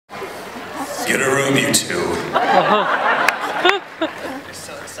Get a room, you two.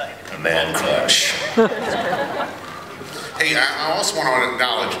 So excited. A man crush. Hey, I also want to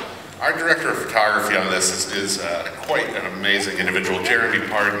acknowledge our director of photography on this is quite an amazing individual, Jeremy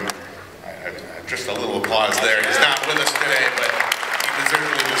Pardon. Just a little applause there. He's not with us today, but he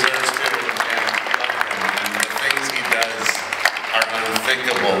certainly deserves to. And the things he does are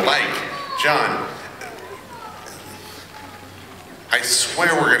unthinkable. Like, John, I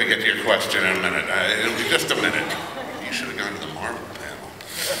swear we're going to get to your question in a minute. It'll be just a minute. You should have gone to the Marvel panel.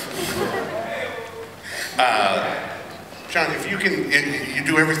 John, if you can, you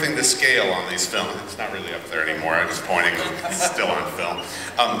do everything to scale on these films. It's not really up there anymore. I'm just pointing. It's still on film.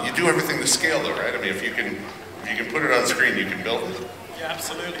 You do everything to scale, though, right? I mean, if you can put it on screen, you can build it. Yeah,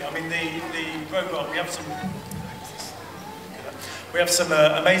 absolutely. I mean, the robot. We have some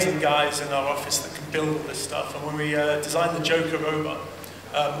amazing guys in our office that can build all this stuff. And when we designed the Joker robot,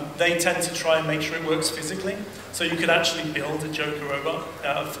 they tend to try and make sure it works physically. So you could actually build a Joker robot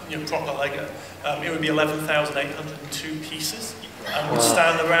out of proper Lego. It would be 11,802 pieces and would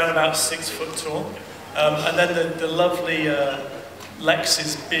stand around about 6 foot tall. And then the lovely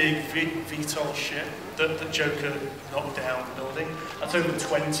Lex's big VTOL ship that the Joker knocked down building. That's over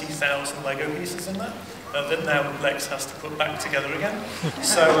 20,000 Lego pieces in there. That now Lex has to put back together again.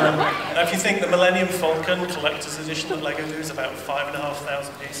 So if you think the Millennium Falcon Collector's Edition that LEGO do is about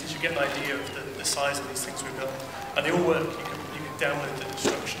 5,500 pieces, you get an idea of the size of these things we built. And they all work. You can download the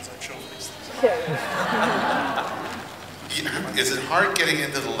instructions, I'm sure, for these things. Is it hard getting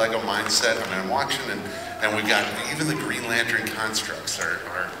into the Lego mindset? I mean, I'm watching and we got, even the Green Lantern constructs are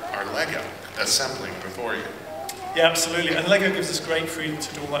Lego assembling before you. Yeah, absolutely. And Lego gives us great freedom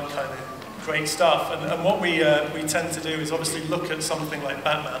to do all that kind of great stuff, and what we tend to do is obviously look at something like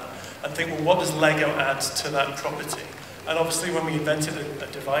Batman and think, well, what does Lego add to that property? And obviously when we invented a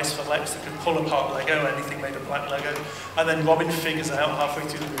device for Lex that could pull apart Lego, anything made of black Lego, and then Robin figures out halfway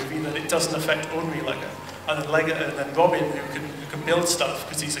through the movie that it doesn't affect ordinary Lego, and then Robin, who can build stuff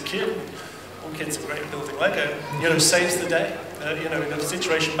because he's a kid, all kids are great at building Lego, saves the day. In a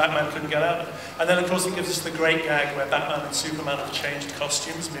situation Batman couldn't get out of. And then of course it gives us the great gag where Batman and Superman have changed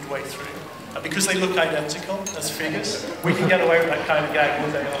costumes midway through. And because they look identical as figures, we can get away with that kind of gag all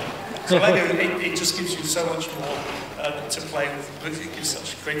day long. So Lego, it just gives you so much more to play with. It gives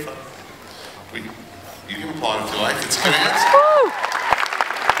such great fun. You can applaud if you like. It's a good answer.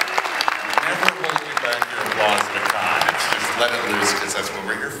 Never holding back your applause at a con. It's just let it loose because that's what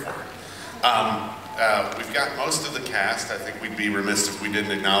we're here for. We've got most of the cast. I think we'd be remiss if we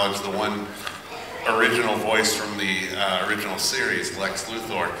didn't acknowledge the one original voice from the original series, Lex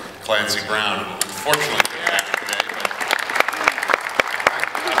Luthor, Clancy Brown, who unfortunately came back today.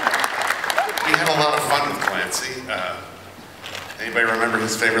 But we had a lot of fun with Clancy. Anybody remember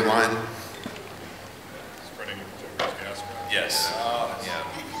his favorite line? Spreading Joker's gas. Yes. Yeah.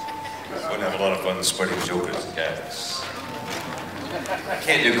 Would have a lot of fun spreading Joker's gas. I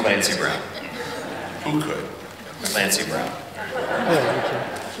can't do Clancy Brown. Who could? Clancy Brown.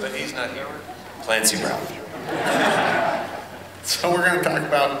 But he's not here. Clancy Brown. So we're going to talk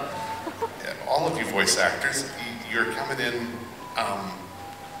about all of you voice actors. You're coming in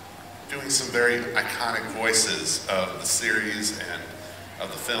doing some very iconic voices of the series and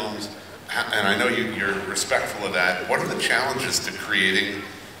of the films. And I know you're respectful of that. What are the challenges to creating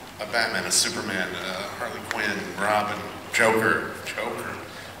a Batman, a Superman, a Harley Quinn, Robin, Joker,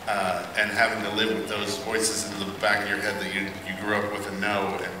 and having to live with those voices in the back of your head that you grew up with and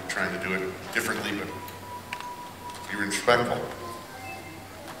know, and trying to do it differently, but you're respectful.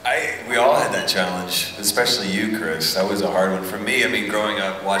 We all had that challenge, especially you, Chris. That was a hard one for me. I mean, growing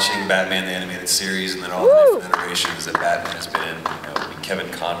up watching Batman the animated series, and then all the different iterations that Batman has been in.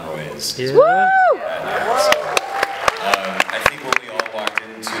 Kevin Conroy is. Yeah. I think when we all walked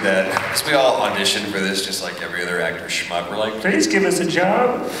into that, because we all auditioned for this just like every other actor schmuck, we're like, please give us a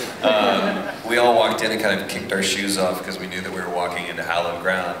job. We all walked in and kind of kicked our shoes off because we knew that we were walking into hallowed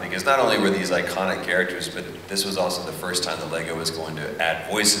ground, because not only were these iconic characters, but this was also the first time that LEGO was going to add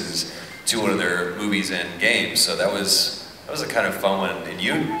voices to one of their movies and games. So that was a kind of fun one, and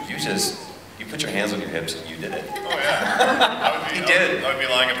you put your hands on your hips and you did it. Oh yeah. He did. I would be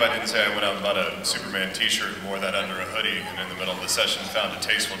lying if I didn't say I went out and bought a Superman t-shirt and wore that under a hoodie, and in the middle of the session found a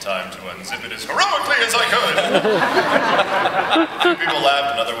tasteful time to unzip it as heroically as I could. Two people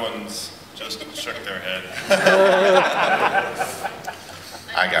laughed and other ones just shook their head.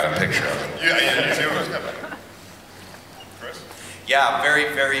 I got a picture of it. Yeah, you see what I was coming. Chris? Yeah, very,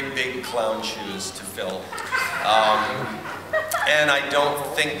 very big clown shoes to fill. And I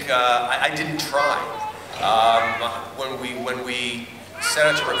don't think, I didn't try. When we set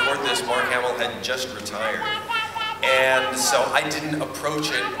out to record this, Mark Hamill had just retired. And so I didn't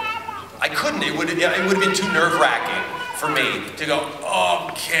approach it. I couldn't. It would have been too nerve-wracking for me to go, oh,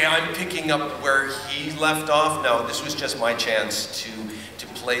 okay, I'm picking up where he left off. No, this was just my chance to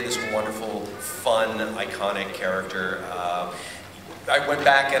play this wonderful, fun, iconic character. I went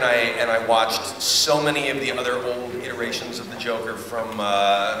back and I watched so many of the other old iterations of the Joker from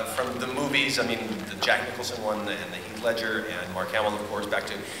the movies. I mean, the Jack Nicholson one and the Heath Ledger and Mark Hamill, of course, back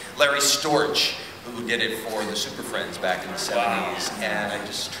to Larry Storch, who did it for the Super Friends back in the 70s. Wow. And I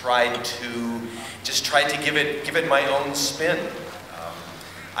just tried to give it my own spin.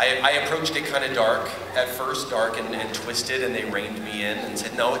 I approached it kind of dark at first, dark and twisted, and they reined me in and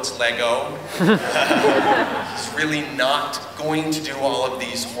said, no, it's Lego. It's really not going to do all of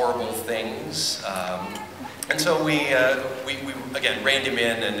these horrible things. And so we again reined him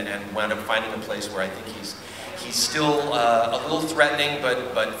in and wound up finding a place where I think he's still a little threatening,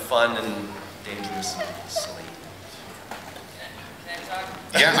 but fun and dangerous and silly.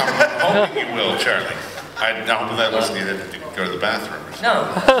 Yeah, I'm hoping you will, Charlie. I doubt that was needed to go to the bathroom or something. No.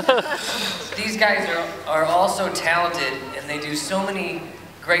 These guys are all so talented, and they do so many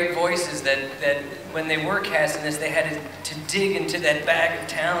great voices that when they were casting this, they had to dig into that bag of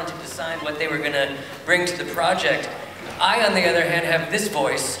talent to decide what they were going to bring to the project. I, on the other hand, have this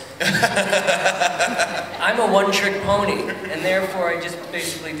voice. I'm a one-trick pony, and therefore I just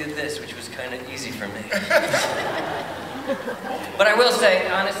basically did this, which was kind of easy for me. But I will say,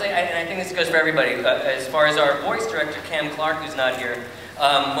 honestly, and I think this goes for everybody, as far as our voice director, Cam Clark, who's not here,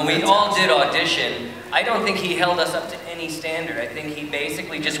 when we all did audition, I don't think he held us up to any standard. I think he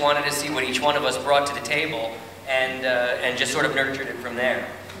basically just wanted to see what each one of us brought to the table and just sort of nurtured it from there.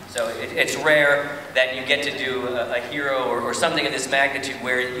 So it's rare that you get to do a hero or something of this magnitude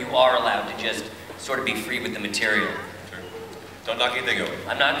where you are allowed to just sort of be free with the material. Sure. Don't knock anything over.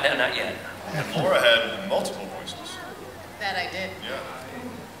 I'm not yet. And Laura had multiple voices. That I did. Yeah.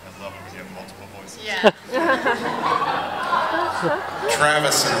 I love it when you have multiple voices. Yeah.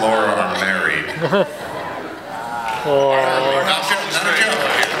 Travis and Laura are married.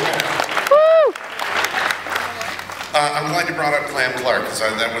 I'm glad you brought up Cam Clark, because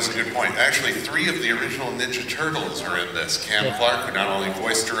that was a good point. Actually, 3 of the original Ninja Turtles are in this. Cam Clark, who not only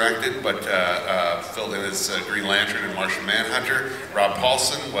voice directed, but filled in as Green Lantern and Martian Manhunter. Rob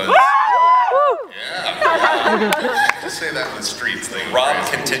Paulson was... Yeah. Just say that in the streets. Rob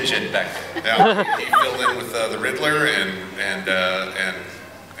contingent back then. Yeah, he filled in with the Riddler, and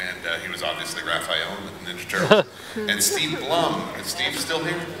he was obviously Raphael in the Ninja Turtles. And Steve Blum. Is Steve still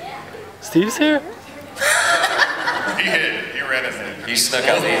here? Steve's here? He hid. He ran ahead. He snuck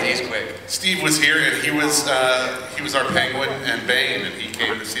out. He's quick. Steve was here, and he was our Penguin and Bane, and he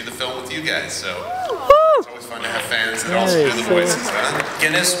came to see the film with you guys. So it's always fun to have fans that also do the voices. Huh?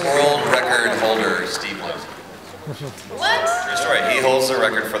 Guinness World Record holder, Steve Blum. What? True story. He holds the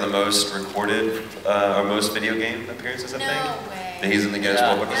record for the most recorded or most video game appearances, I think. No way. He's in the Guinness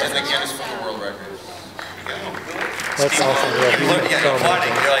World Record. He's in the Guinness Book of World Records. There you go. That's awesome. Yeah, you're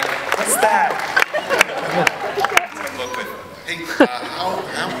plotting. You're like, what's that? Hey,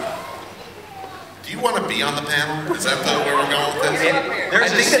 do you want to be on the panel? Is that where we're going with this? I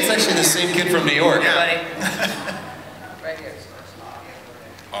think that's actually the same kid from New York. Everybody. Right here.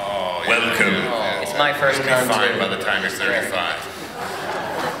 Oh, yeah. Welcome. Yeah. It's my first You'll time be fine too. by the time you're 35.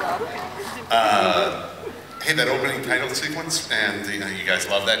 Hey, that opening title sequence, and you guys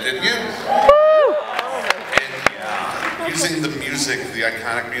love that, didn't you? And using the music, the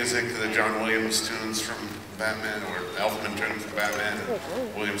iconic music, the John Williams tunes from Batman, or Elfman tunes from Batman,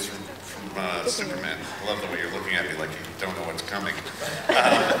 and Williams from Superman. I love the way you're looking at me like you don't know what's coming.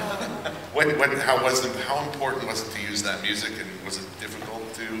 How important was it to use that music, and was it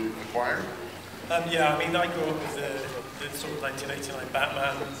difficult to acquire? Yeah, I mean, I grew up with the sort of 1989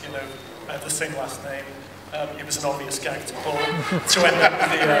 Batman, you know, I have the same last name. It was an obvious gag to pull to end up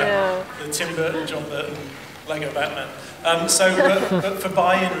with the Tim Burton, John Burton, Lego Batman. But for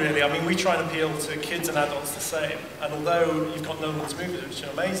buy-in, really, I mean, we try and appeal to kids and adults the same. And although you've got Nolan's movies, which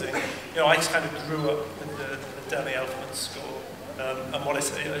are amazing, you know, I just kind of grew up with the Danny Elfman score. And what I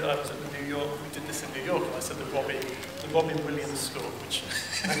said, I was in New York, we did this in New York, and I said the Robin Williams score, which,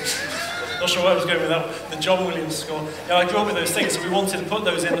 not sure where I was going with that one, the John Williams score. You know, I grew up with those things, so we wanted to put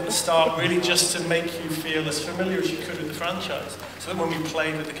those in at the start, really just to make you feel as familiar as you could with the franchise, so that when we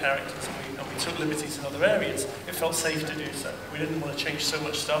played with the characters and we took liberties in other areas, it felt safe to do so. We didn't want to change so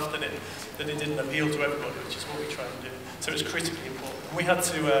much stuff that it didn't appeal to everybody, which is what we try and do. So it's critically important. And we had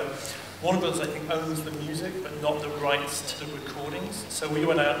to, Warner Brothers, I think, owns the music, but not the rights to the recordings. So we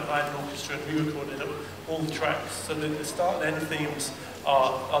went out and hired an orchestra and we recorded all the tracks. So the start and end themes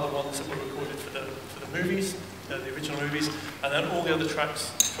are the ones that were recorded for the movies, the original movies, and then all the other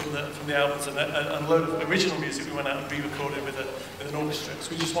tracks from the albums and a load of original music we went out and re-recorded with an orchestra.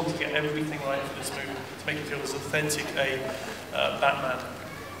 So we just wanted to get everything right for this movie to make it feel as authentic a Batman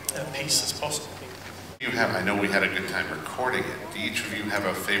piece as possible. I know we had a good time recording it. Do each of you have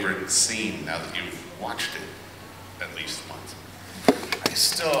a favorite scene now that you've watched it at least once?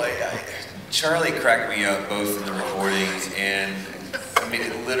 Charlie cracked me up both in the recording and, I mean,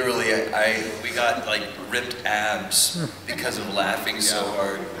 we got like ripped abs because of laughing so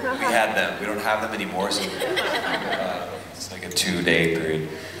hard. We had them. We don't have them anymore, so it's like a 2-day period.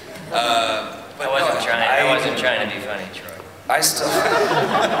 I wasn't trying to be funny, Troy. I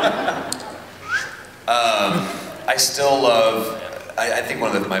still love, I think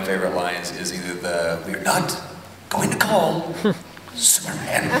one of my favorite lines is either we're not going to call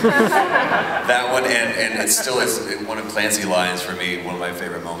Superman. That one, and it still is one of Clancy's lines for me. One of my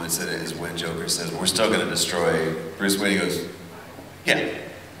favorite moments in it is when Joker says, "We're still going to destroy." Bruce Wayne goes, "Yeah,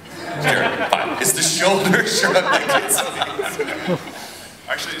 sure, fine." It's the shoulder shrug that gets me.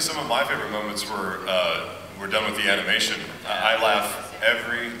 Actually, some of my favorite moments were done with the animation. I laugh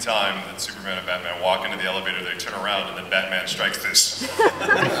every time that Superman and Batman walk into the elevator. They turn around and then Batman strikes this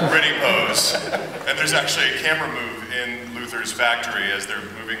ready pose. And there's actually a camera move in Luthor's factory as they're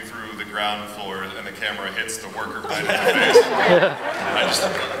moving through the ground floor and the camera hits the worker right in the face. I just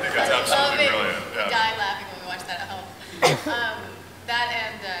think that's absolutely brilliant. Yeah. Die laughing when we watch that at home. That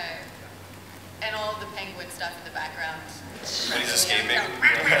and all of the penguin stuff in the background. And he's escaping.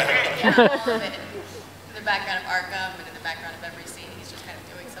 Yeah, all of it. In the background of Arkham and in the background of every scene, he's just kind of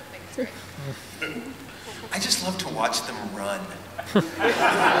doing something. It's great. I just love to watch them run. It's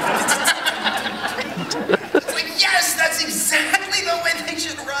like, yes, that's exactly the way they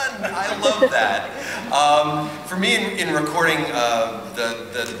should run. I love that. For me, in recording,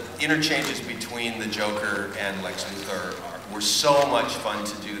 the interchanges between the Joker and Lex Luthor were so much fun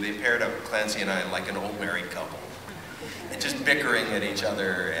to do. They paired up Clancy and I like an old married couple. And just bickering at each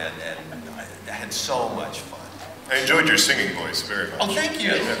other, and I had so much fun. I enjoyed your singing voice very much. Oh, thank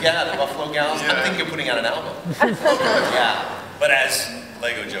you. Yeah, the Buffalo Gals. Yeah. I'm thinking of putting out an album. Yeah. But as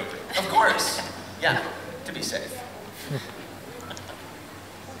Lego Joker. Of course. Yeah, to be safe.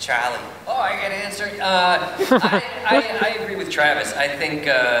 Charlie. Oh, I get answered. I agree with Travis. I think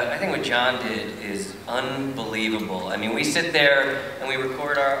what John did is unbelievable. I mean, we sit there and we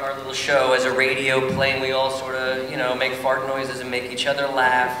record our little show as a radio play, and we all sort of, make fart noises and make each other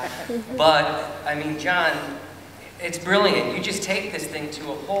laugh. But I mean, John, it's brilliant. You just take this thing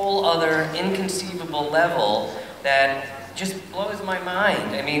to a whole other inconceivable level that just blows my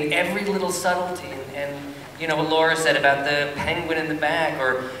mind. I mean, every little subtlety and what Laura said about the penguin in the back,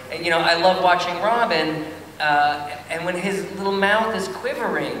 or, I love watching Robin, and when his little mouth is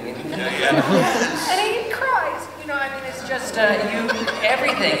quivering, and he cries, it's just,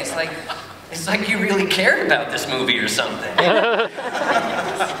 everything, it's like you really cared about this movie or something. But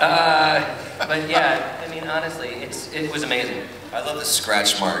yeah, I mean, honestly, it was amazing. I love the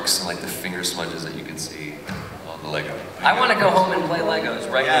scratch marks and like the finger smudges that you can see on the Lego. I want to go home and play Legos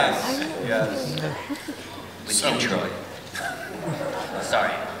right now. Yes. With you, Troy.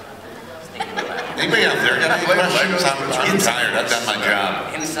 Sorry. Anybody out there got any questions? I'm tired. I've done my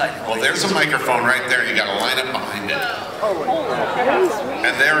job. Inside. Well, there's a microphone right there. You got to line up behind it.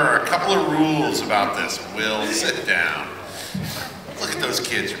 And there are a couple of rules about this. Will, sit down. Look at those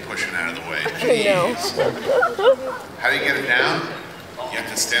kids you're pushing out of the way. Jeez. How do you get it down? You have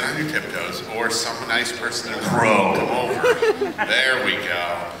to stand on your tiptoes, or some nice person in a row come over. There we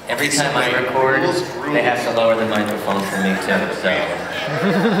go. Every time I record, they have to lower the microphone for me too, so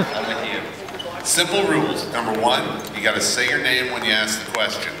I'm with you. Simple rules. Number 1, you got to say your name when you ask the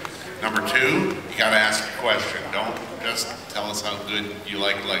question. Number 2, you got to ask a question. Don't just tell us how good you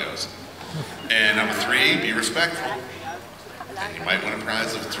like Legos. And number 3, be respectful. And you might win a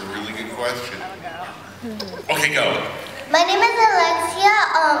prize if it's a really good question. Okay, go. My name is Alexia.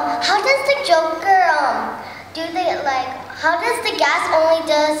 How does the Joker, how does the gas only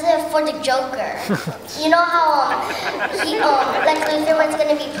does it for the Joker? You know how, Lex Luthor was going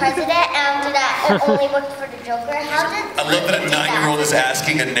to be president, and after that, it only worked for the Joker? How did I love that a 9-year-old is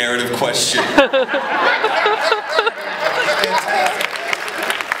asking a narrative question.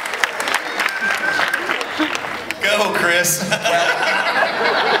 Go, Chris. Go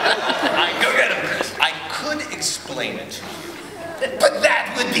get him, Chris. I could explain it to you, but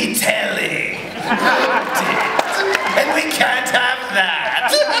that would be telling. And we can't have that.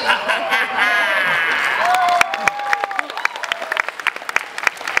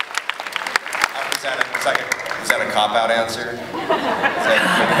 Was that a cop-out answer? Is that,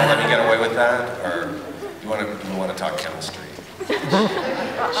 you gonna let me get away with that? Or you want to talk chemistry?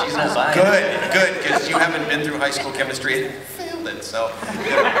 She's not buying it. Good, because you haven't been through high school chemistry and failed it, so.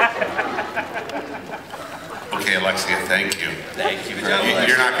 Okay, Alexia, thank you. Thank you. You're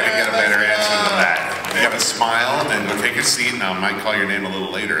not going to get a better answer than that. You have a smile and go take a seat, and I might call your name a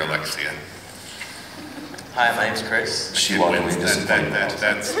little later, Alexia. Hi, my name's Chris. She wins. That's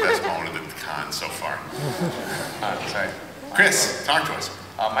the best moment of the con so far. Sorry. Chris, talk to us.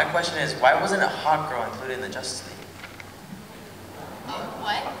 My question is, why wasn't a hot girl included in the Justice League?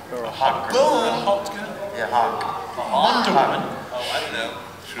 What? A hot girl. Hot girl. Yeah, hawk. Wonder Woman. Oh, I don't know.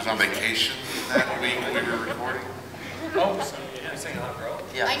 She was on vacation that week we were recording. Oh, so You're saying hot girl?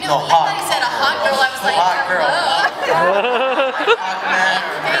 Yeah. I know, No, I hawk. thought he said a hot girl. I was like, Hot girl. hello. Hawk man.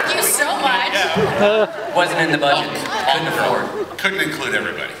 Thank you so much. Wasn't in the budget. Couldn't afford. Couldn't include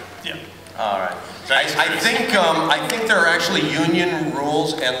everybody. yeah. All right. I think there are actually union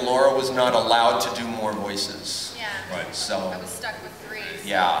rules, and Laura was not allowed to do more voices. Yeah. Right. So, I was stuck with 3. So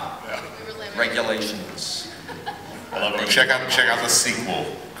yeah, we were limited. regulations. I love it. Check out the sequel,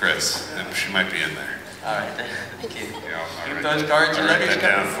 Chris. She might be in there. All right. Thank you. Yeah, Keep those cards I'll and write letters that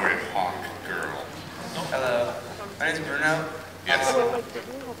down coming. for you. Hawk girl. Hello. My name's Bruno. Yes.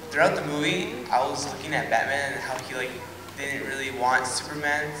 Throughout the movie, I was looking at Batman and how he didn't really want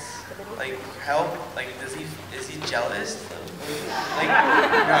Superman's help. Is he jealous? No. Is he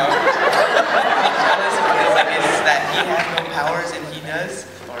jealous because is that he has no powers and he does?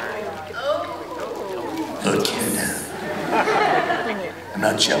 Or Look, kid, I'm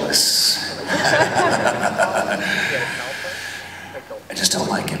not jealous. I just don't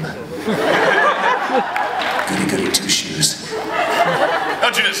like him. Goody goody two shoes.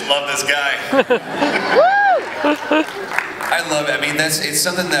 Don't you just love this guy? I love it. I mean, it's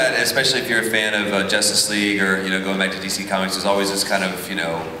something that, especially if you're a fan of Justice League or going back to DC Comics, there's always this kind of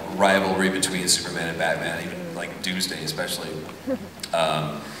rivalry between Superman and Batman, even like Doomsday especially.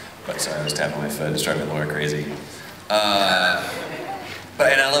 But sorry, I was tapping my foot. It's driving Laura crazy.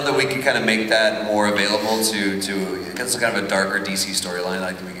 And I love that we can kind of make that more available to because it's kind of a darker DC storyline.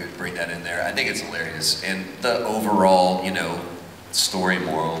 I think we could bring that in there. I think it's hilarious, and the overall story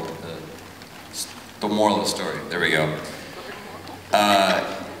moral, the moral of the story. There we go.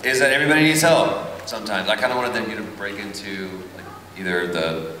 Is that everybody needs help sometimes. I kind of wanted them to break into either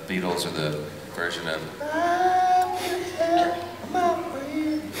the Beatles or the version of.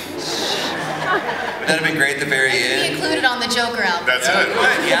 That'd have been great at the very end. Be included on the Joker album. That's it.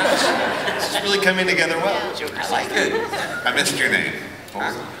 Good, yeah. It's just really coming together well. Yeah. I like it. I missed your name. What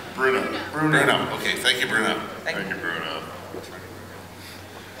was it? Bruno. Bruno. Okay, thank you, Bruno. Thank you, Bruno.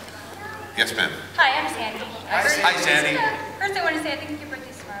 Yes, ma'am. Hi, I'm Sandy. Hi, Sandy. First, I want to say I think your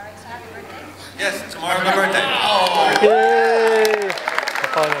birthday's tomorrow, right? So happy birthday. Yes, tomorrow's my birthday. Oh. Yay! I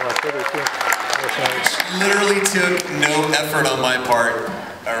followed my Twitter too. That's nice. Literally took no effort on my part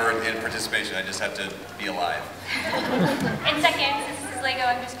or in participation. I just have to be alive. And second, since this is Lego,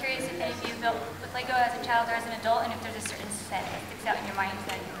 I'm just curious if any of you built with Lego as a child or as an adult, and if there's a certain set that sticks out in your mind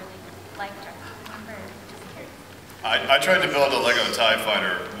that you really liked or remember. Just curious. I tried to build a Lego TIE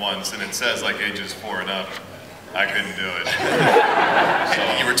Fighter once, and it says ages 4 and up. I couldn't do it. So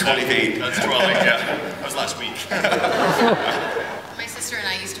You were 28. That's 12, yeah. That was last week. My sister and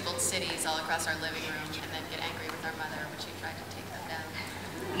I used to build cities all across our living room and then get angry with our mother when she tried to take them down.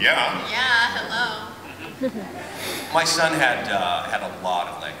 Yeah. Yeah, hello. My son had a lot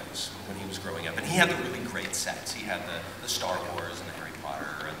of Legos when he was growing up, and he had the really great sets. He had the Star Wars and the Harry Potter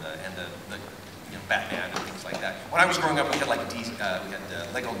and the Batman and things like that. When I was growing up, we had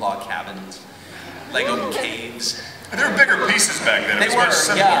Lego log cabins, Lego caves. There were bigger pieces back then. They It was were, much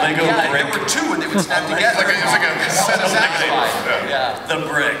simpler. yeah, Lego yeah, brick. there were two, and they would snap together. It was like a set of Satisfied. Yeah. The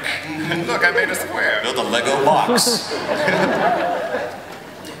brick. Look, I made a square. Build a Lego box.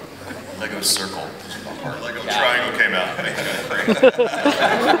 Lego circle. Lego triangle came out.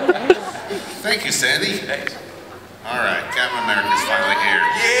 Thank you, Sandy. Thanks. All right, Captain America's finally here.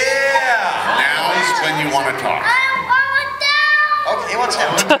 Yeah! Now is when you want to talk. Okay, what's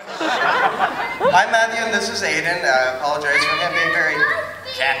happening? Hi, Matthew, and this is Aiden. I apologize for him being very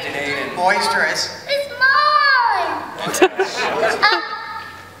Captain Aiden. boisterous. It's mine!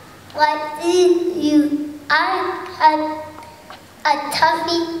 What did you? I had a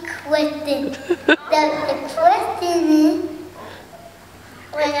toughy question. The question is,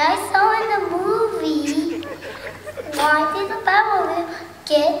 when I saw in the movie, why did the Batmobile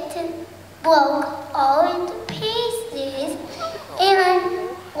get broke all into pieces? And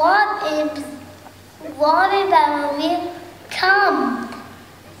what did Batmobile come?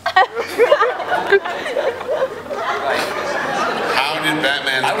 How did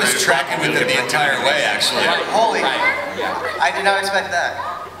Batman? I was tracking with it the entire way, actually. Holy! I did not expect that.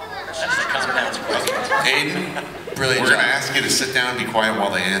 Aiden, Brilliant we're job. going to ask you to sit down and be quiet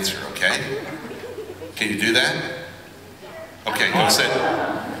while they answer, okay? Can you do that? Okay, go sit.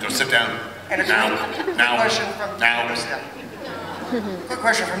 Go sit down. And a Now. Quick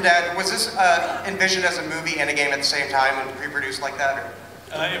question from Dad. Was this envisioned as a movie and a game at the same time and pre-produced like that? Or?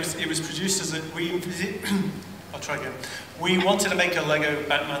 It was produced as a, I'll try again. We wanted to make a Lego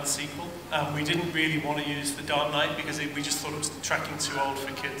Batman sequel. We didn't really want to use The Dark Knight because we just thought it was tracking too old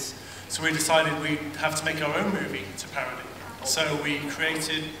for kids. So we decided we'd have to make our own movie to parody. So we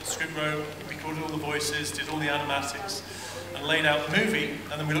created, script wrote, recorded all the voices, did all the animatics, and laid out the movie.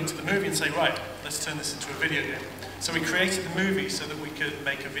 And then we looked at the movie and say, right, let's turn this into a video game. So we created the movie so that we could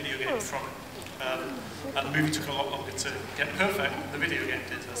make a video game from it. And the movie took a lot longer to get perfect than the video game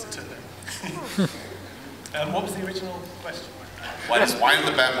did, as it turned out. What was the original question? Why did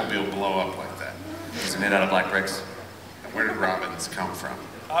the Batmobile blow up like that? Is it made out of black bricks? And where did Robins come from?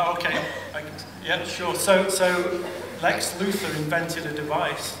 Oh, okay. Yeah, sure. So Lex Luthor invented a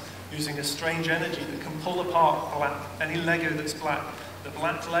device using a strange energy that can pull apart any Lego that's black. The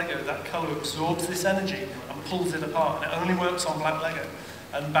black Lego, that color absorbs this energy and pulls it apart, and it only works on black Lego.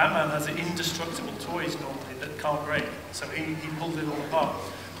 And Batman has indestructible toys normally that can't break, so he pulled it all apart.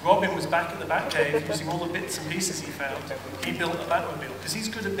 Robin was back at the Batcave using all the bits and pieces he found. He built a Batmobile, because he's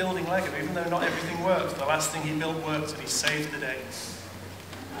good at building Lego, even though not everything works. The last thing he built worked, and he saved the day.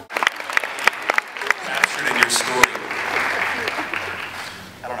 Captured in your story.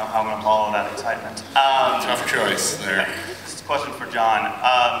 I don't know how I'm going to follow that excitement. Tough choice there. This is a question for John.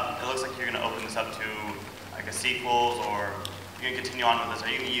 It looks like you're going to open this up to, I guess, sequels, or you're going to continue on with this.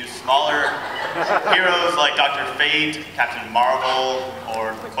 Are you going to use smaller heroes like Dr. Fate, Captain Marvel,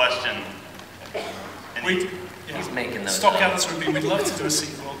 or the Question? He's making those Stock up. answer would be, we'd love to do a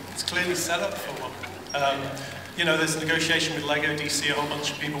sequel. It's clearly set up for one. You know, there's a negotiation with Lego, DC, a whole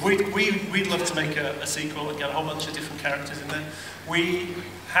bunch of people. We'd love to make a sequel and get a whole bunch of different characters in there. We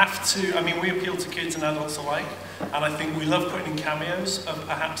have to, I mean, we appeal to kids and adults alike, and I think we love putting in cameos of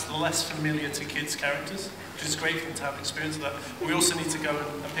perhaps the less familiar to kids characters, which is great for them to have experience of that. But we also need to go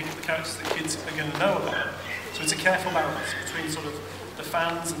and pick up the characters that kids are going to know about. So it's a careful balance between sort of the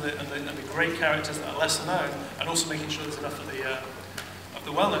fans and the great characters that are lesser known, and also making sure there's enough of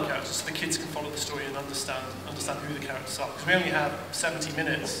the well-known characters so the kids can follow the story and understand who the characters are. Because we only have 70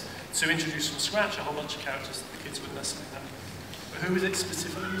 minutes to introduce from scratch a whole bunch of characters that the kids wouldn't necessarily know. But who was it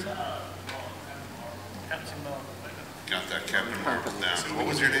specifically? Was that? Captain Marvel. Got that Captain Marvel down. What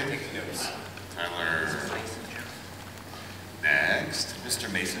was your name? Tyler. Next. Mr.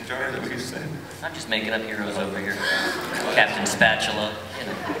 Mason Jar, is that what you said? I'm just making up heroes over here. Captain Spatula. You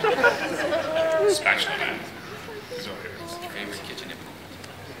know. Spatula Man. Favorite kitchen implement.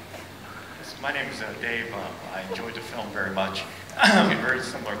 My name is Dave. I enjoyed the film very much. A very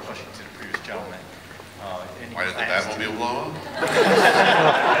similar question to the previous gentleman. Why did the Batmobile blow up?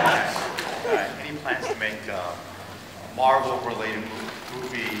 Any plans to make a Marvel-related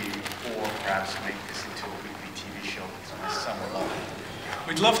movie, or perhaps make this into a weekly TV show on a summer level?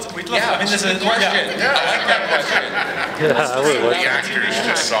 We'd love to. Yeah, I mean, there's a question. Yeah, I like that question. Yeah, I would The like actors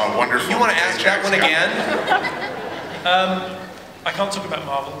just saw wonderful. You want to ask that one again? I can't talk about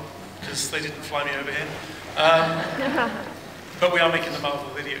Marvel because they didn't fly me over here. But we are making the Marvel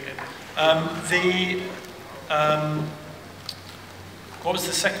video game. What was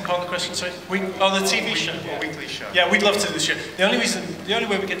the second part of the question? Sorry. The TV show. A weekly show. Yeah, we'd love to do the show. The only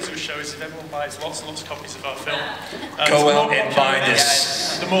way we get to do a show is if everyone buys lots and lots of copies of our film. Go out and buy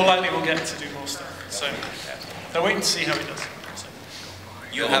this. The more likely we'll get to do more stuff. So, they're waiting to see how he does. So.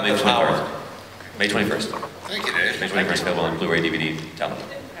 You'll have the power. May 21st. Thank you, Dave. May 21st, available on Blu-ray, DVD, download.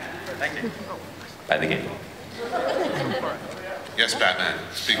 Thank you. Buy the game. Yes, Batman.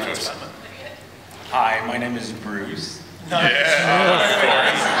 Speak to us. Hi, my name is Bruce. No.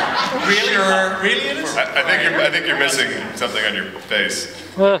 Yeah. Really? Sure. Really it is? I think you're missing something on your face.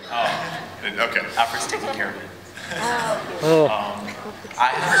 Okay. Alfred's taking care of it. Oh. I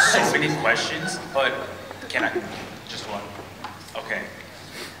have so many questions, but can I? Just one. Okay.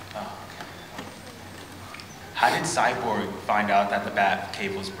 How did Cyborg find out that the Bat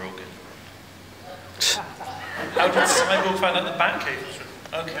Cave was broken? How did Cyborg find out the Batcave was written?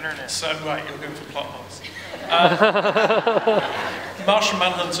 Okay. Internet. So, right, you're going for plot holes. Martian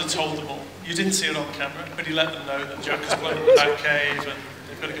Manhunter told them all. You didn't see it on camera, but he let them know that Joker's blown up the Batcave and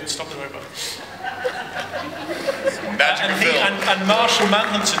they've got to go and stop the robot. Magic And Martian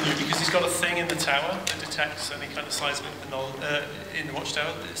Manhunter knew because he's got a thing in the tower that detect any kind of seismic in the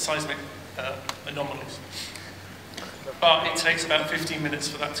watchtower, seismic anomalies. But it takes about 15 minutes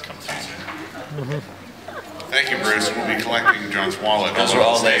for that to come through. Thank you, Bruce. We'll be collecting John's wallet. Those are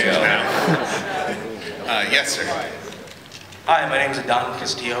all Lego. Yes, sir. Hi, my name is Don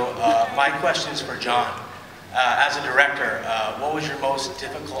Castillo. My question is for John. As a director, what was your most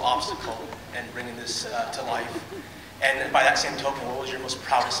difficult obstacle in bringing this to life? And by that same token, what was your most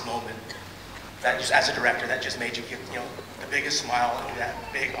proudest moment that just as a director that just made you give the biggest smile and that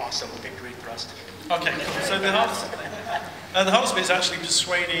big, awesome victory thrust? Okay, cool. So the hardest bit is actually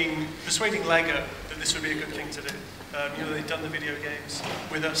persuading Lego that this would be a good thing to do. They've done the video games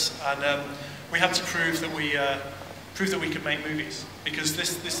with us, and we had to prove that we could make movies, because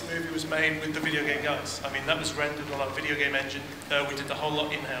this movie was made with the video game guys. I mean, that was rendered on our video game engine. We did the whole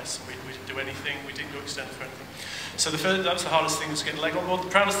lot in-house. We didn't do anything. We didn't go external for anything. So that was the hardest thing, was getting Lego on board. The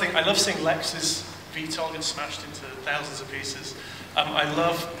proudest thing, I love seeing Lex's VTOL get smashed into thousands of pieces. I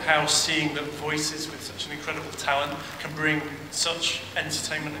love how seeing that voices with such an incredible talent can bring such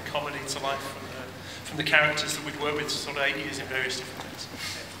entertainment and comedy to life from the characters that we'd worked with sort of 8 years in various different ways.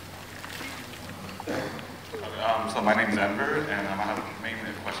 So my name is Enver, and I have mainly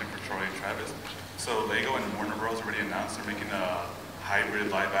a question for Troy and Travis. So Lego and Warner Bros. Already announced they're making a hybrid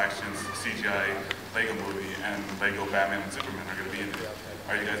live-action CGI Lego movie, and Lego Batman and Superman are going to be in it.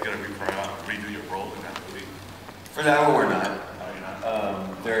 Are you guys going to redo your role in that movie? For that one, we're not.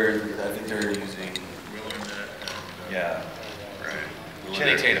 I think they're using. Yeah. Right.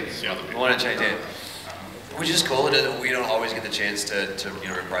 Channing Tatum. We want to Channing Tatum. Which is cool. We don't always get the chance to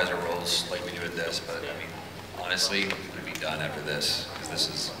reprise our roles like we do in this, but I mean, honestly, we'd be done after this, because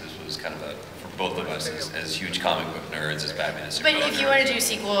this was kind of for both of us as huge comic book nerds, as Batman and Superman. But if you want to do a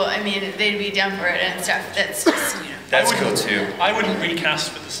sequel, I mean, they'd be down for it and stuff. That's just, That's cool too. I wouldn't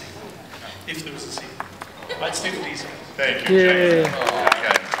recast for the sequel, if there was a sequel. I'd stick with these guys. Thank you, Jay. Got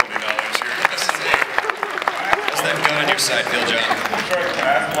 $20 here. That's that gun on your side, Phil John. Sure, can I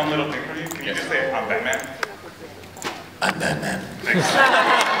ask one little thing for you? Can you just say, I'm Batman? I'm Batman. Thanks.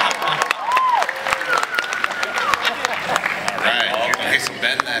 All right. Okay, so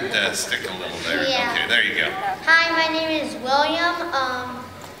bend that stick a little there. Yeah. Okay, there you go. Hi, my name is William.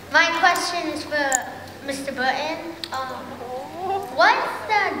 My question is for Mr. Burton.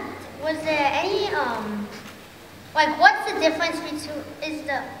 Was there any, what's the difference between,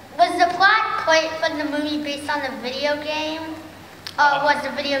 was the plot from the movie based on the video game? Or was the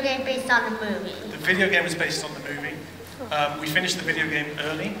video game based on the movie? The video game was based on the movie. We finished the video game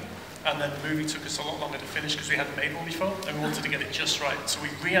early, and then the movie took us a lot longer to finish because we hadn't made one before, and we wanted to get it just right. So we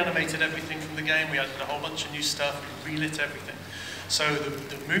reanimated everything from the game, we added a whole bunch of new stuff, we relit everything. So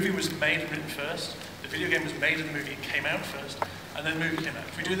the movie was made and written first, the video game was made and the movie came out first, and then the movie came out.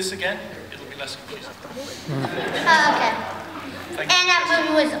 If we do this again, it'll be less confusing. Okay. And that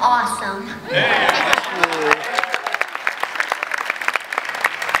movie was awesome.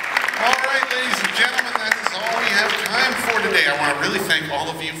 All right, ladies and gentlemen, that is all we have time for today. I want to really thank all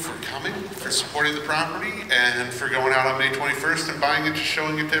of you for coming, for supporting the property, and for going out on May 21st and buying it, just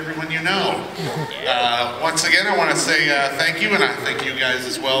showing it to everyone you know. Once again, I want to say thank you, and I think you guys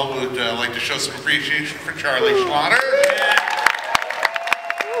as well would like to show some appreciation for Charlie Schlatter.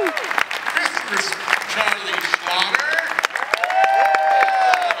 Charlie Schlatter.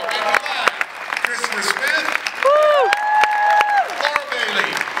 Christopher Smith. Laura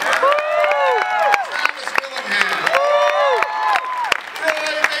Bailey. Travis Willingham.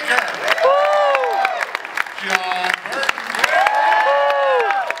 Troy Baker. John Burton.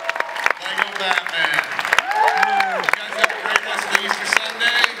 Lego Batman. You guys have a great rest of the Easter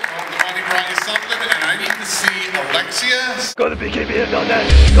Sunday. Hope the money brought you something, and I need to see Alexia. Go to BKBN.net.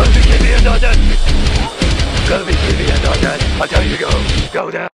 Go to BKBN.net. Go to BKBN.net. I tell you to go. Go down.